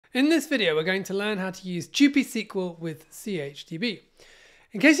In this video, we're going to learn how to use JupySQL with chDB.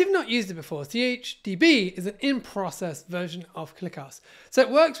 In case you've not used it before, chDB is an in-process version of ClickHouse. So it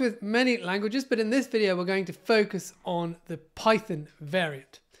works with many languages, but in this video, we're going to focus on the Python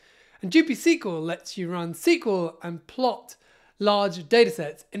variant. And JupySQL lets you run SQL and plot large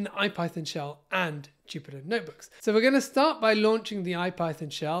datasets in the IPython shell and Jupyter notebooks. So we're going to start by launching the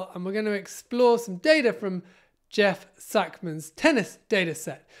IPython shell, and we're going to explore some data from Jeff Sackmann's tennis data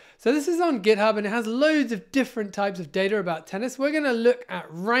set. So this is on GitHub and it has loads of different types of data about tennis. We're going to look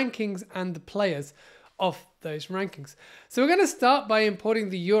at rankings and the players of those rankings. So we're going to start by importing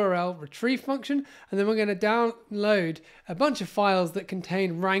the URL retrieve function, and then we're going to download a bunch of files that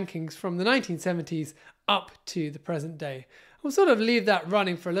contain rankings from the 1970s up to the present day. We'll sort of leave that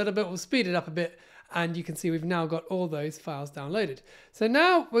running for a little bit. We'll speed it up a bit. And you can see we've now got all those files downloaded. So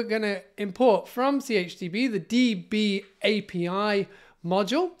now we're going to import from chDB the DB API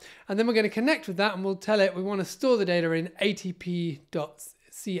module, and then we're going to connect with that, and we'll tell it we want to store the data in atp.chdb.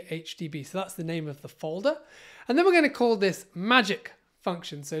 So that's the name of the folder. And then we're going to call this magic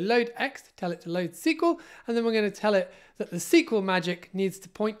function. So load X, tell it to load SQL, and then we're going to tell it that the SQL magic needs to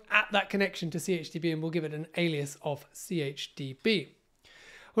point at that connection to chDB, and we'll give it an alias of chDB.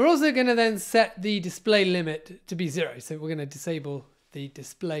 We're also going to then set the display limit to be 0. So we're going to disable the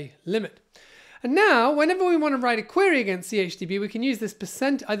display limit. And now, whenever we want to write a query against chDB, we can use this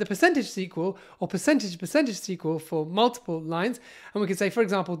either percentage SQL or percentage SQL for multiple lines. And we can say, for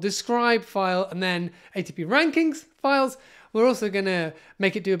example, describe file and then ATP rankings files. We're also going to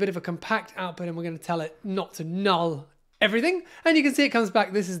make it do a bit of a compact output, and we're going to tell it not to null everything. And you can see it comes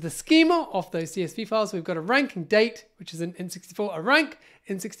back. This is the schema of those CSV files. We've got a ranking date, which is an in64, a rank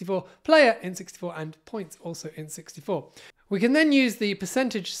in64, player in64, and points also in64. We can then use the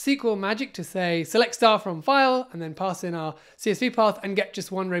percentage SQL magic to say select star from file and then pass in our CSV path and get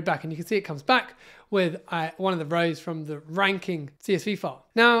just one row back. And you can see it comes back with one of the rows from the ranking CSV file.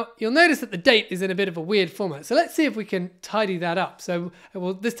 Now, you'll notice that the date is in a bit of a weird format. So let's see if we can tidy that up. So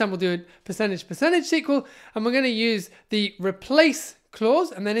this time we'll do it percentage SQL, and we're going to use the replace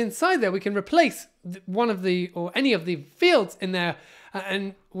clause. And then inside there, we can replace one of the, or any of the fields in there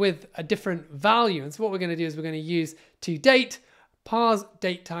and with a different value. And so what we're going to do is we're going to use toDate, parse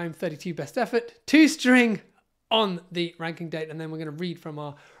date time 32 best effort, toString on the ranking date, and then we're going to read from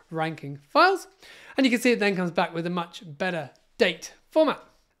our ranking files. And you can see it then comes back with a much better date format.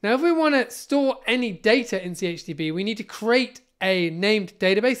 Now, if we want to store any data in chDB, we need to create a named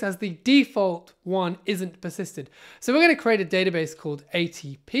database, as the default one isn't persisted. So we're going to create a database called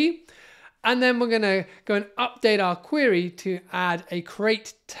ATP. And then we're going to go and update our query to add a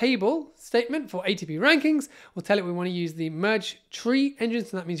create table statement for ATP rankings. We'll tell it we want to use the merge tree engine.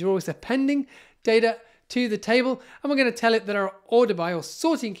 So that means you're always appending data to the table. And we're going to tell it that our order by or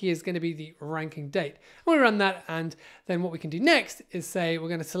sorting key is going to be the ranking date. And we run that. And then what we can do next is say we're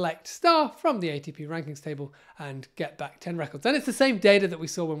going to select star from the ATP rankings table and get back 10 records. And it's the same data that we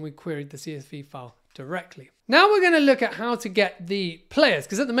saw when we queried the CSV file directly. Now we're going to look at how to get the players,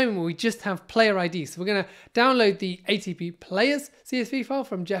 because at the moment we just have player ID. So we're going to download the ATP players CSV file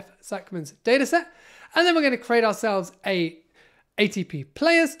from Jeff Sackmann's dataset, and then we're going to create ourselves a ATP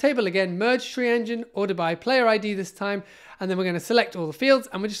players table, again merge tree engine, order by player ID this time, and then we're going to select all the fields,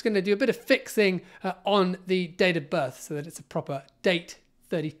 and we're just going to do a bit of fixing on the date of birth so that it's a proper date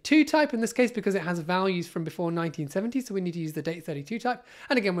 32 type in this case, because it has values from before 1970, so we need to use the date 32 type.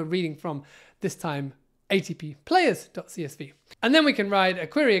 And again, we're reading from this time ATP players.csv. And then we can write a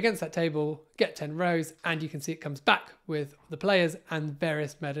query against that table, get 10 rows, and you can see it comes back with the players and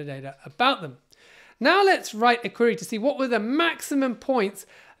various metadata about them. Now let's write a query to see what were the maximum points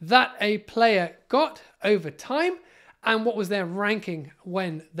that a player got over time, and what was their ranking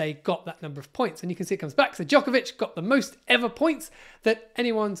when they got that number of points. And you can see it comes back. So Djokovic got the most ever points that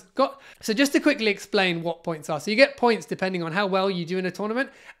anyone's got. So just to quickly explain what points are. So you get points depending on how well you do in a tournament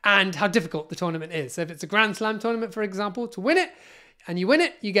and how difficult the tournament is. So if it's a Grand Slam tournament, for example, to win it, and you win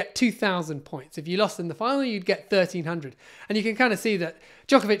it, you get 2,000 points. If you lost in the final, you'd get 1,300. And you can kind of see that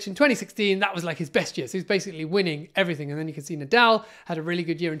Djokovic in 2016, that was like his best year. So he's basically winning everything. And then you can see Nadal had a really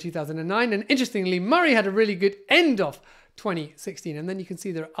good year in 2009. And interestingly, Murray had a really good end of 2016. And then you can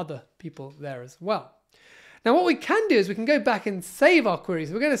see there are other people there as well. Now, what we can do is we can go back and save our query.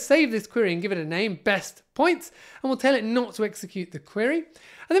 So we're going to save this query and give it a name, best points, and we'll tell it not to execute the query.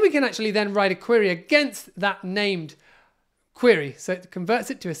 And then we can actually then write a query against that named query. So it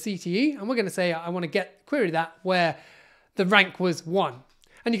converts it to a CTE, and we're going to say I want to query that where the rank was 1.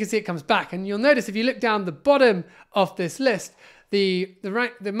 And you can see it comes back. And you'll notice if you look down the bottom of this list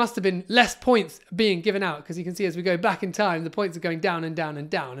there must have been less points being given out, because you can see as we go back in time, the points are going down and down and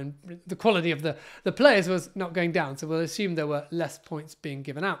down, and the quality of the players was not going down. So we'll assume there were less points being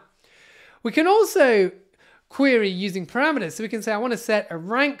given out. We can also query using parameters. So we can say, I want to set a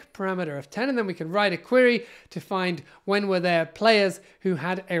rank parameter of 10, and then we can write a query to find when were there players who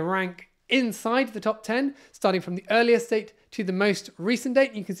had a rank inside the top 10, starting from the earliest date to the most recent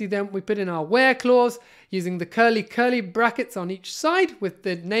date. You can see then we put in our where clause using the curly brackets on each side with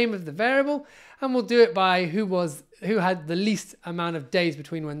the name of the variable, and we'll do it by who had the least amount of days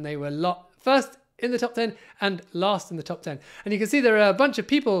between when they were first in the top 10 and last in the top 10. And you can see there are a bunch of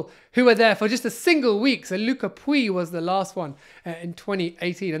people who were there for just a single week. So Luca Pui was the last one in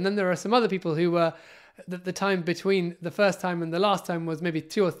 2018. And then there are some other people who were the time between the first time and the last time was maybe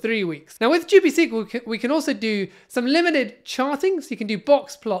 2 or 3 weeks. Now with JupySQL, we can also do some limited charting. So you can do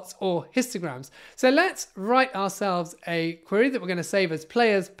box plots or histograms. So let's write ourselves a query that we're going to save as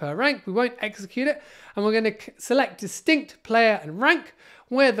players per rank. We won't execute it. And we're going to select distinct player and rank,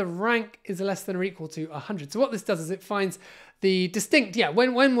 where the rank is less than or equal to 100. So what this does is it finds the distinct,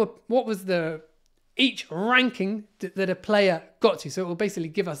 what was each ranking that a player got to. So it will basically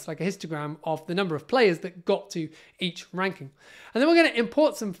give us like a histogram of the number of players that got to each ranking. And then we're going to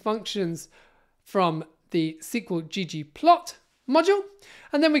import some functions from the SQL ggplot module,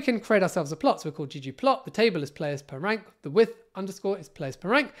 and then we can create ourselves a plot. So we're called ggplot. The table is players per rank. The width underscore is players per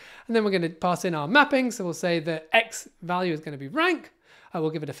rank. And then we're going to pass in our mapping. So we'll say the X value is going to be rank. We'll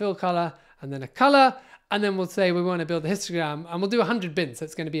give it a fill color and then a color. And then we'll say we want to build a histogram, and we'll do 100 bins. So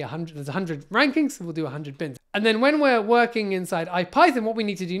it's going to be 100, there's 100 rankings, so we'll do 100 bins. And then when we're working inside IPython, what we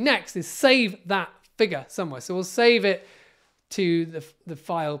need to do next is save that figure somewhere. So we'll save it to the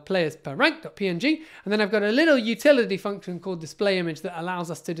file players per rank.png. And then I've got a little utility function called display image that allows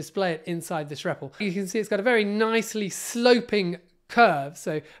us to display it inside this REPL. You can see it's got a very nicely sloping curve.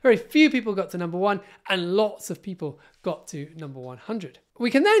 So very few people got to number 1 and lots of people got to number 100. We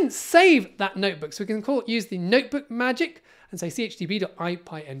can then save that notebook. So we can use the notebook magic and say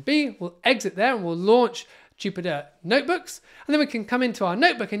chdb.ipynb. We'll exit there and we'll launch Jupyter Notebooks. And then we can come into our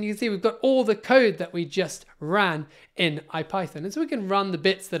notebook and you can see we've got all the code that we just ran in IPython. And so we can run the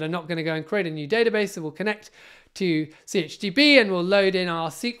bits that are not going to go and create a new database. So we'll connect to chDB and we'll load in our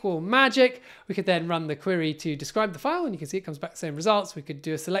SQL magic. We could then run the query to describe the file, and you can see it comes back the same results. We could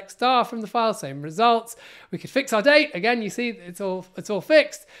do a select star from the file, same results. We could fix our date. Again, you see it's all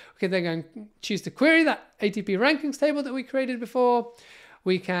fixed. We could then go and choose to query that ATP rankings table that we created before.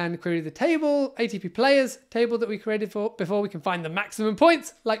 We can query the table, ATP players table that we created before. We can find the maximum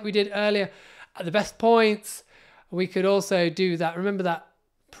points like we did earlier at the best points. We could also do that, remember that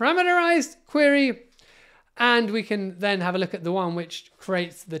parameterized query. And we can then have a look at the one which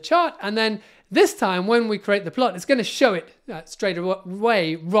creates the chart. And then this time when we create the plot, it's going to show it straight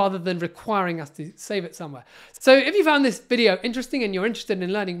away rather than requiring us to save it somewhere. So if you found this video interesting and you're interested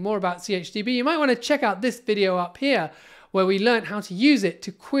in learning more about chDB, you might want to check out this video up here where we learned how to use it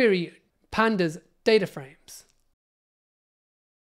to query pandas data frames.